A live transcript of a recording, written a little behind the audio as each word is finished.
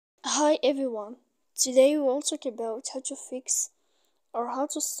Hi everyone, today we will talk about how to fix or how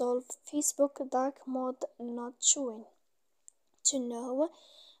to solve Facebook dark mode not showing. To know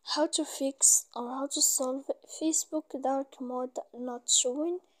how to fix or how to solve Facebook dark mode not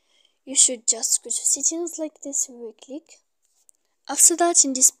showing, you should just go to settings like this. We will click. After that,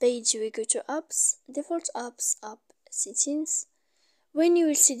 in this page we go to apps, default apps, app settings. When you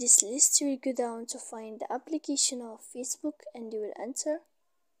will see this list, you will go down to find the application of Facebook and you will enter.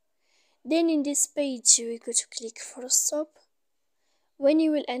 Then in this page you will go to click for stop. When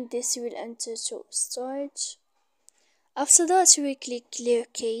you will end this, you will enter to storage. After that you will click clear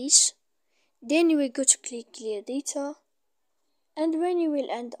cache. Then you will go to click clear data. And when you will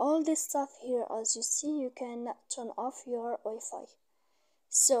end all this stuff here, as you see, you can turn off your Wi-Fi.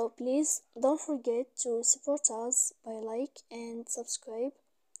 So please don't forget to support us by like and subscribe.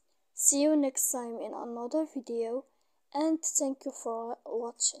 See you next time in another video, and thank you for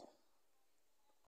watching.